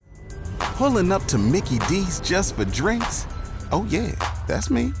Pulling up to Mickey D's just for drinks? Oh yeah,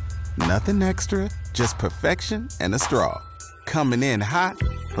 that's me. Nothing extra, just perfection and a straw. Coming in hot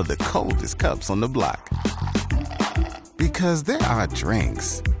for the coldest cups on the block. Because there are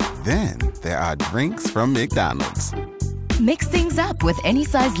drinks. Then there are drinks from McDonald's. Mix things up with any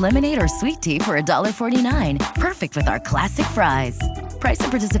size lemonade or sweet tea for $1.49. Perfect with our classic fries. Price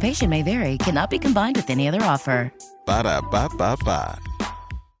and participation may vary. Cannot be combined with any other offer. Ba-da-ba-ba-ba.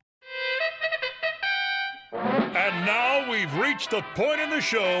 And now we've reached the point in the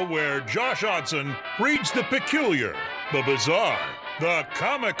show where Josh Odson reads the peculiar, the bizarre, the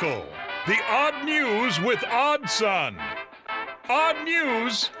comical, the odd news with Odd Son. Odd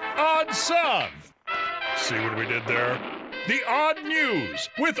news, Odd Son. See what we did there? The odd news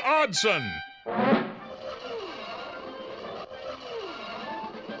with Oddson.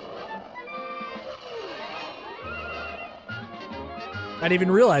 I didn't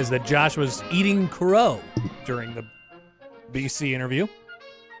even realize that Josh was eating crow during the BC interview.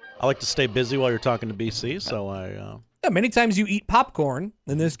 I like to stay busy while you're talking to BC, so Yeah, many times you eat popcorn.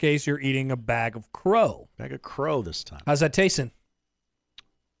 In this case, you're eating a bag of crow. Bag of crow this time. How's that tasting?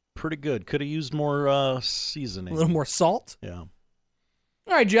 Pretty good. Could have used more seasoning. A little more salt? Yeah. All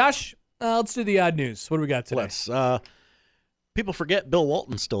right, Josh, let's do the odd news. What do we got today? Let's. People forget Bill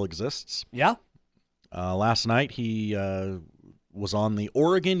Walton still exists. Yeah? Last night he was on the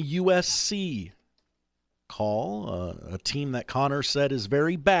Oregon USC call, a team that Connor said is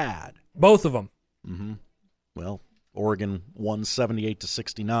very bad. Both of them. Mm-hmm. Well, Oregon won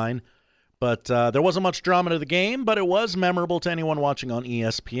 78-69. But there wasn't much drama to the game, but it was memorable to anyone watching on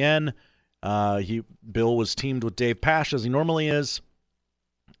ESPN. Bill was teamed with Dave Pasch, as he normally is.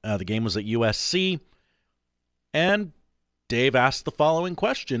 The game was at USC. And Dave asked the following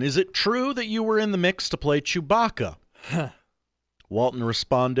question. Is it true that you were in the mix to play Chewbacca? Walton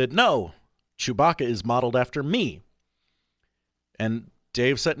responded, no, Chewbacca is modeled after me. And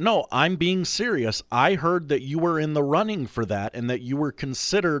Dave said, no, I'm being serious. I heard that you were in the running for that and that you were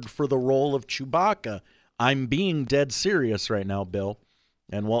considered for the role of Chewbacca. I'm being dead serious right now, Bill.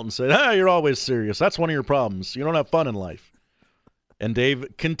 And Walton said, you're always serious. That's one of your problems. You don't have fun in life. And Dave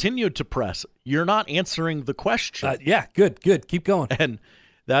continued to press, you're not answering the question. Yeah, good. Keep going. And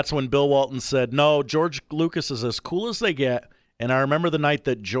that's when Bill Walton said, no, George Lucas is as cool as they get. And I remember the night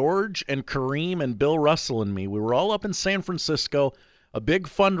that George and Kareem and Bill Russell and me, we were all up in San Francisco, a big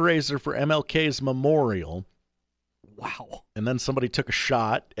fundraiser for MLK's memorial. Wow. And then somebody took a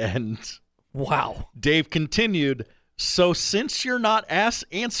shot, and wow. Dave continued, so since you're not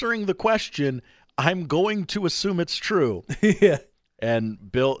answering the question, I'm going to assume it's true. Yeah.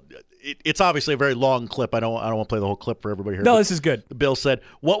 And Bill, it's obviously a very long clip. I don't want to play the whole clip for everybody here. No, this is good. Bill said,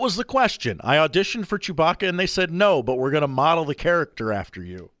 what was the question? I auditioned for Chewbacca, and they said no, but we're going to model the character after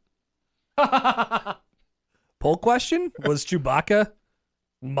you. Poll question? Was Chewbacca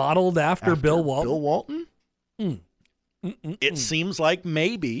modeled after Bill Walton? Bill Walton? It seems like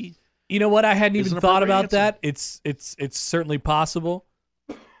maybe. You know what? I hadn't even thought about answer. that. It's certainly possible.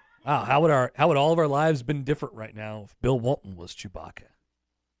 Wow, how would all of our lives been different right now if Bill Walton was Chewbacca?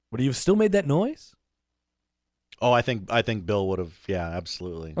 Would he have still made that noise? Oh, I think Bill would have. Yeah,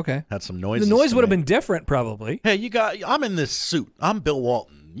 absolutely. Okay, had some noises. The noise would have been different, probably. Hey, I'm in this suit. I'm Bill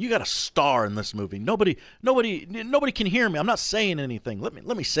Walton. You got a star in this movie. Nobody can hear me. I'm not saying anything.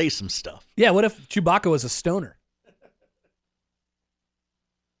 Let me say some stuff. Yeah. What if Chewbacca was a stoner?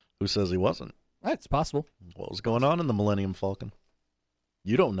 Who says he wasn't? That's possible. What was going on in the Millennium Falcon?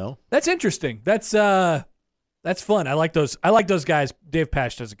 You don't know. That's interesting. That's fun. I like those guys. Dave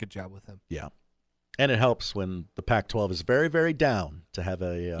Pasch does a good job with him. Yeah. And it helps when the Pac-12 is very, very down to have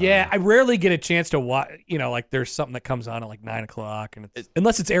a... yeah, I rarely get a chance to watch, like there's something that comes on at like 9 o'clock. And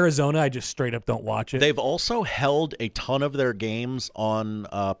unless it's Arizona, I just straight up don't watch it. They've also held a ton of their games on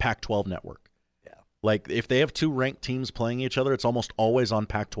Pac-12 Network. Yeah. Like if they have two ranked teams playing each other, it's almost always on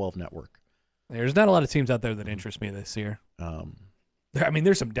Pac-12 Network. There's not a lot of teams out there that interest me this year.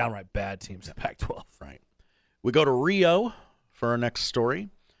 There's some downright bad teams in Pac-12. Right. We go to Rio for our next story.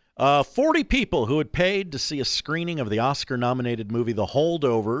 40 people who had paid to see a screening of the Oscar-nominated movie The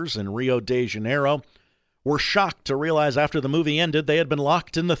Holdovers in Rio de Janeiro were shocked to realize after the movie ended they had been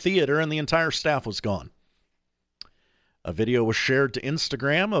locked in the theater and the entire staff was gone. A video was shared to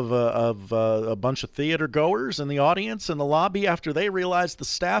Instagram of a bunch of theater goers in the audience in the lobby after they realized the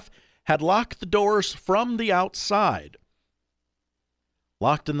staff had locked the doors from the outside.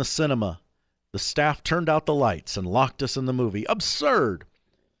 Locked in the cinema, the staff turned out the lights and locked us in the movie. Absurd.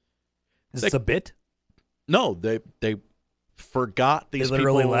 Is this a bit? No, they forgot these people. They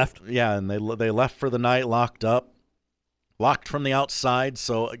literally left? Yeah, and they left for the night, locked up. Locked from the outside.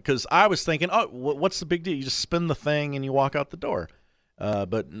 So, because I was thinking, oh, what's the big deal? You just spin the thing and you walk out the door.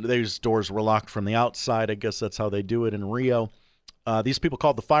 But these doors were locked from the outside. I guess that's how they do it in Rio. These people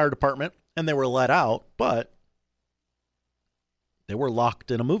called the fire department, and they were let out, but they were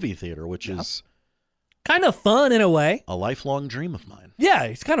locked in a movie theater, which is kind of fun in a way. a lifelong dream of mine. Yeah,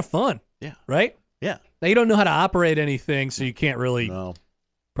 it's kind of fun. Yeah. Right? Yeah. Now, you don't know how to operate anything, so you can't really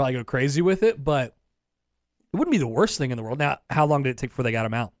probably go crazy with it, but it wouldn't be the worst thing in the world. Now, how long did it take before they got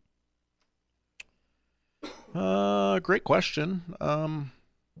him out? Great question.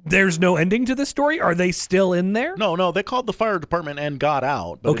 There's no ending to the story? Are they still in there? No, they called the fire department and got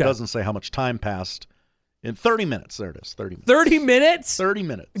out, but it doesn't say how much time passed. In 30 minutes. There it is, 30 minutes. 30 minutes? 30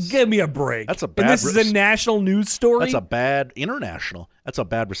 minutes. Give me a break. That's a bad... And this is a national news story? That's a bad... International. That's a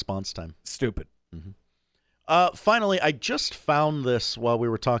bad response time. Stupid. Mm-hmm. Finally, I just found this while we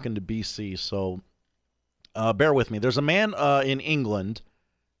were talking to BC, so bear with me. There's a man in England,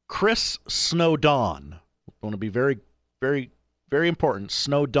 Chris Snowdon. I want to be very, very, very important.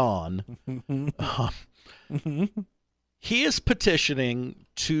 Snowdon. He is petitioning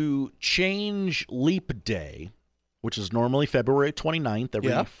to change Leap Day, which is normally February 29th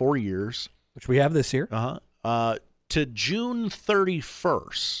every 4 years. Which we have this year. To June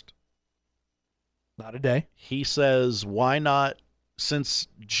 31st. Not a day. He says, why not, since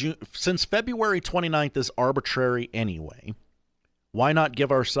February 29th is arbitrary anyway, why not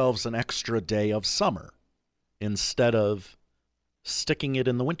give ourselves an extra day of summer instead of sticking it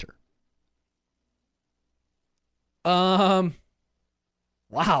in the winter? Wow.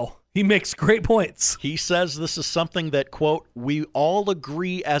 He makes great points. He says this is something that, quote, we all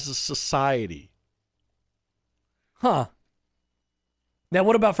agree as a society. Huh. Now,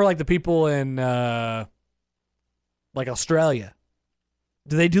 what about for like the people in like Australia?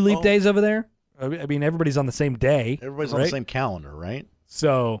 Do they do leap days over there? I mean, everybody's on the same day. Everybody's on the same calendar, right?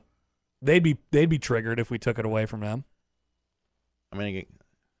 So they'd be triggered if we took it away from them. I mean,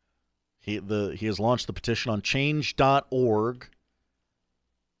 he has launched the petition on change.org.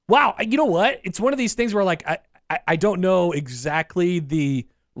 Wow, you know what? It's one of these things where like I don't know exactly the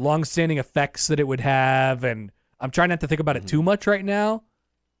long-standing effects that it would have, and I'm trying not to think about it too much right now.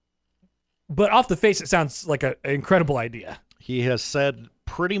 But off the face, it sounds like an incredible idea. He has said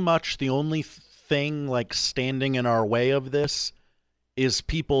pretty much the only thing like standing in our way of this is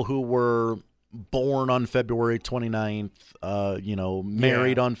people who were born on February 29th,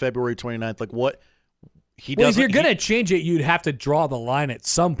 married on February 29th. Like what he does. Well, if you're going to change it, you'd have to draw the line at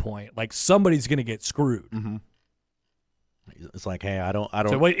some point. Like somebody's going to get screwed. Mm-hmm. It's like, hey, I don't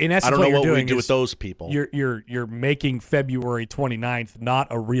So in essence, I don't know what we doing do with those people. You're making February 29th not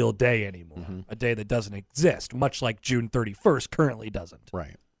a real day anymore, a day that doesn't exist, much like June 31st currently doesn't.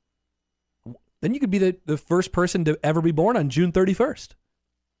 Right. Then you could be the first person to ever be born on June 31st.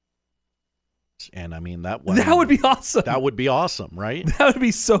 And I mean that would be awesome. That would be awesome, right? That would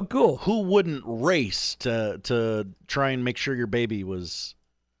be so cool. Who wouldn't race to try and make sure your baby was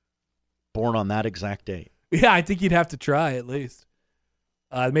born on that exact date? Yeah, I think you'd have to try at least.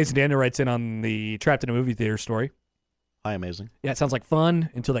 Mason Daniel writes in on the Trapped in a Movie Theater story. Hi, amazing. Yeah, it sounds like fun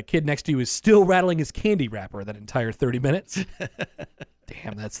until that kid next to you is still rattling his candy wrapper that entire 30 minutes.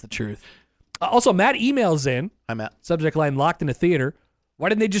 Damn, that's the truth. Also, Matt emails in. Hi, Matt. Subject line, locked in a theater. Why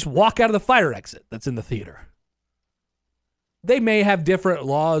didn't they just walk out of the fire exit that's in the theater? They may have different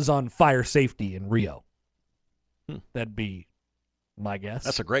laws on fire safety in Rio. That'd be my guess.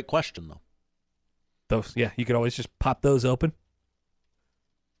 That's a great question, though. Those, yeah, you could always just pop those open.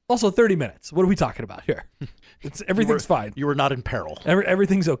 Also, 30 minutes. What are we talking about here? Everything's fine. You were not in peril.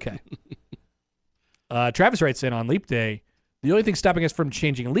 Everything's okay. Travis writes in on Leap Day. The only thing stopping us from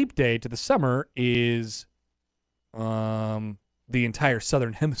changing Leap Day to the summer is the entire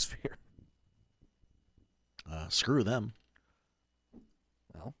southern hemisphere. Screw them.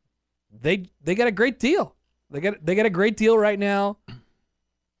 Well, they got a great deal. They got a great deal right now.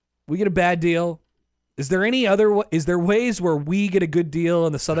 We get a bad deal. Is there ways where we get a good deal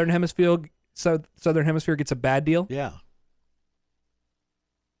and the southern hemisphere gets a bad deal? Yeah.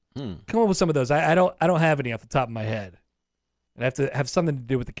 Come up with some of those. I don't have any off the top of my head. I'd have to have something to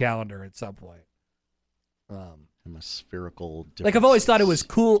do with the calendar at some point. Hemispherical difference. Like I've always thought it was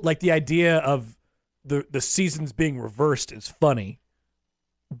cool, like the idea of the seasons being reversed is funny.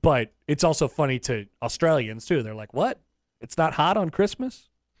 But it's also funny to Australians too. They're like, "What? It's not hot on Christmas?"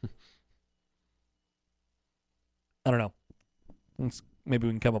 I don't know. Maybe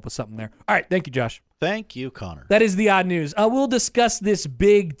we can come up with something there. All right. Thank you, Josh. Thank you, Connor. That is the odd news. We'll discuss this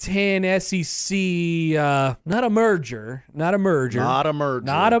Big Ten SEC, not a merger. Definitely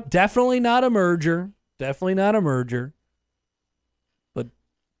not a merger. Definitely not a merger.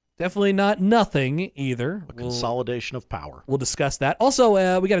 Definitely not nothing either. A consolidation of power. We'll discuss that.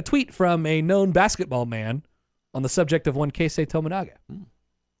 Also, we got a tweet from a known basketball man on the subject of one Keisei Tominaga.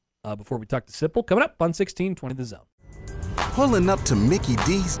 Before we talk to Sipple, coming up on 1620 The Zone. Pulling up to Mickey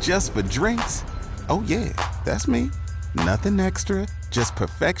D's just for drinks? Oh yeah, that's me. Nothing extra, just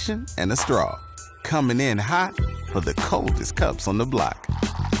perfection and a straw. Coming in hot for the coldest cups on the block.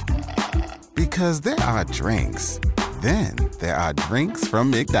 Because there are drinks. Then there are drinks from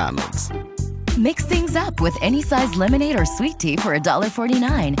McDonald's. Mix things up with any size lemonade or sweet tea for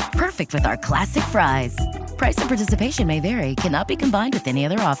 $1.49. Perfect with our classic fries. Price and participation may vary. Cannot be combined with any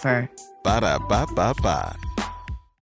other offer. Ba-da-ba-ba-ba.